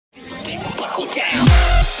ready, so buckle down.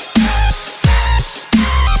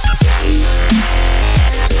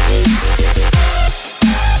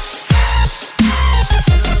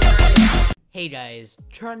 Hey guys,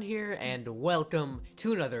 Tron here, and welcome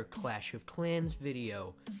to another Clash of Clans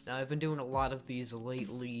video. Now, I've been doing a lot of these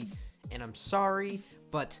lately, and I'm sorry,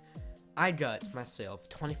 but I got myself a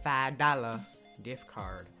 $25 gift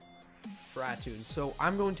card for iTunes. So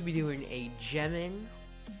I'm going to be doing a gemming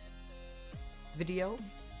video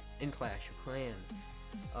in Clash of Clans.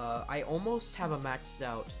 I almost have a maxed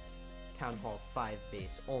out Town Hall 5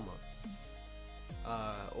 base, almost.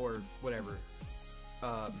 Or whatever.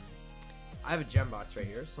 I have a gem box right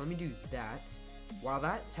here, so let me do that. While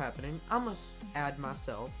that's happening, I'm gonna add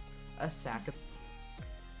myself a sack of...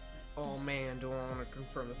 Oh man, do I want to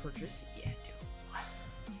confirm the purchase? Yeah, I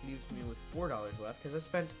do. Leaves me with $4 left, because I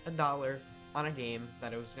spent $1 on a game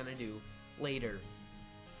that I was gonna do later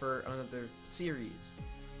for another series.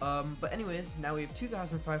 But anyways, now we have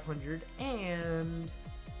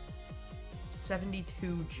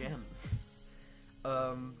 2,572 gems.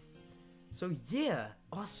 So yeah,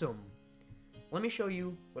 awesome. Let me show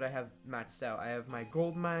you what I have maxed out. I have my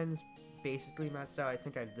gold mines basically maxed out. I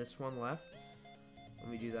think I have this one left. Let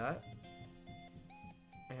me do that.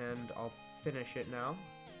 And I'll finish it now.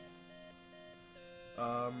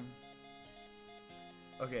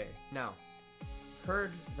 Okay, now,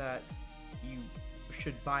 heard that you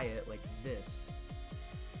should buy it like this.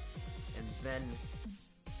 And then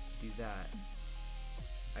do that.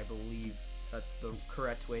 I believe that's the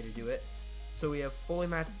correct way to do it. So we have fully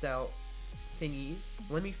maxed out thingies.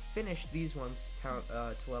 Let me finish these ones to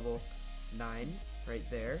level 9 right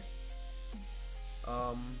there.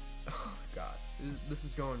 Oh god, this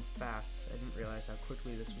is going fast. I didn't realize how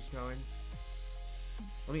quickly this was going.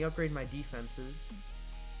 Let me upgrade my defenses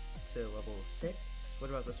to level 6.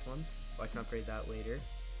 What about this one? Oh, I can upgrade that later.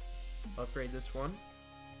 Upgrade this one.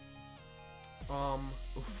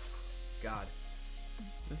 Oof, god,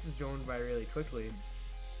 this is going by really quickly.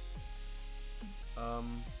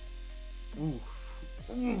 Ooh.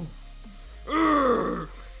 I'm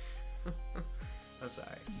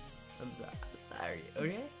sorry. Sorry.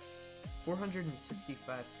 Okay?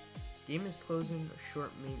 465. Game is closing. A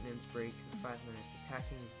short maintenance break in 5 minutes.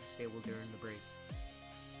 Attacking is disabled during the break.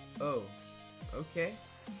 Oh. Okay.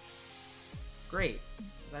 Great.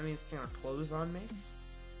 Does that mean it's gonna close on me?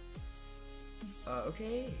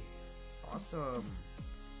 Okay. Awesome.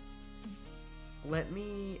 Let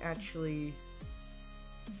me actually...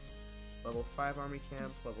 Level 5 army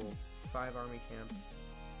camp, level 5 army camp,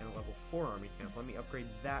 and a level 4 army camp. Let me upgrade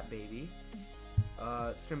that baby.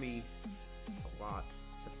 It's a lot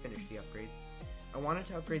to finish the upgrade. I wanted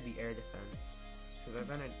to upgrade the air defense, because I've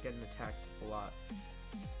been getting attacked a lot.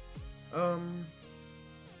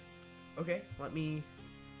 Okay, let me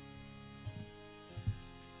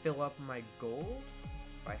fill up my gold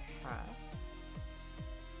by half.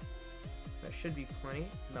 That should be plenty.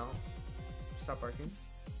 No. Stop barking.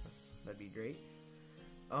 That'd be great.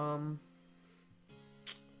 I don't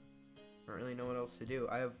really know what else to do.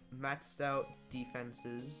 I have maxed out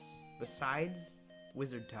defenses besides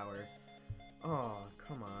Wizard Tower. Oh,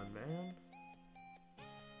 come on, man.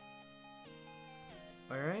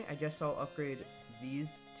 Alright, I guess I'll upgrade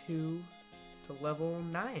these two to level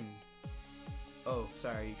 9. Oh,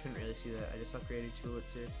 sorry, you couldn't really see that. I just upgraded to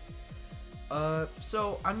Elixir.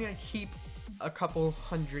 So I'm gonna keep a couple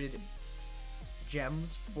hundred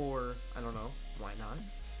gems for, I don't know, why not?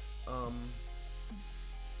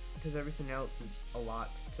 Because everything else is a lot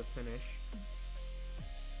to finish.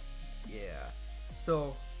 Yeah.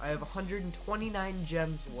 So, I have 129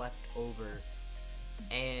 gems left over.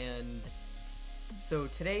 And so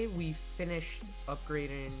today we finished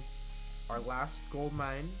upgrading our last gold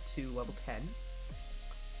mine to level 10.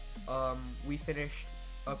 We finished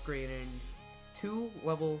upgrading 2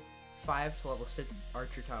 level 5 to level 6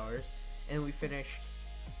 archer towers. And we finished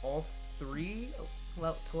all 3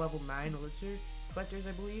 to level 9 elixir collectors,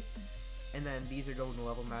 I believe. And then these are going to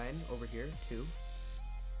level 9 over here, too.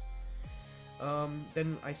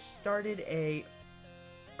 Then I started a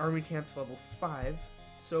army camp to level 5.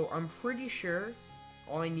 So I'm pretty sure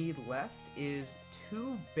all I need left is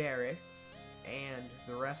 2 barracks and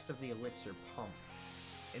the rest of the elixir pump.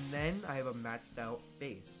 And then I have a maxed out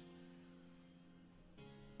base.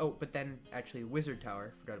 Oh, but then actually Wizard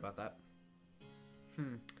Tower, forgot about that.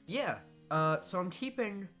 Yeah, so I'm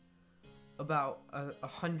keeping about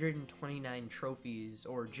 129 trophies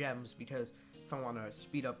or gems because if I want to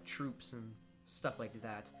speed up troops and stuff like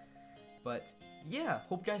that. But yeah,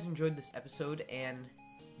 hope you guys enjoyed this episode, and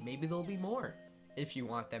maybe there'll be more if you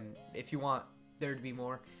want there to be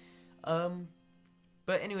more.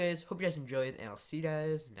 But anyways, hope you guys enjoyed, and I'll see you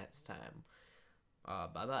guys next time.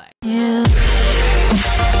 Bye-bye.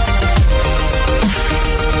 Yeah.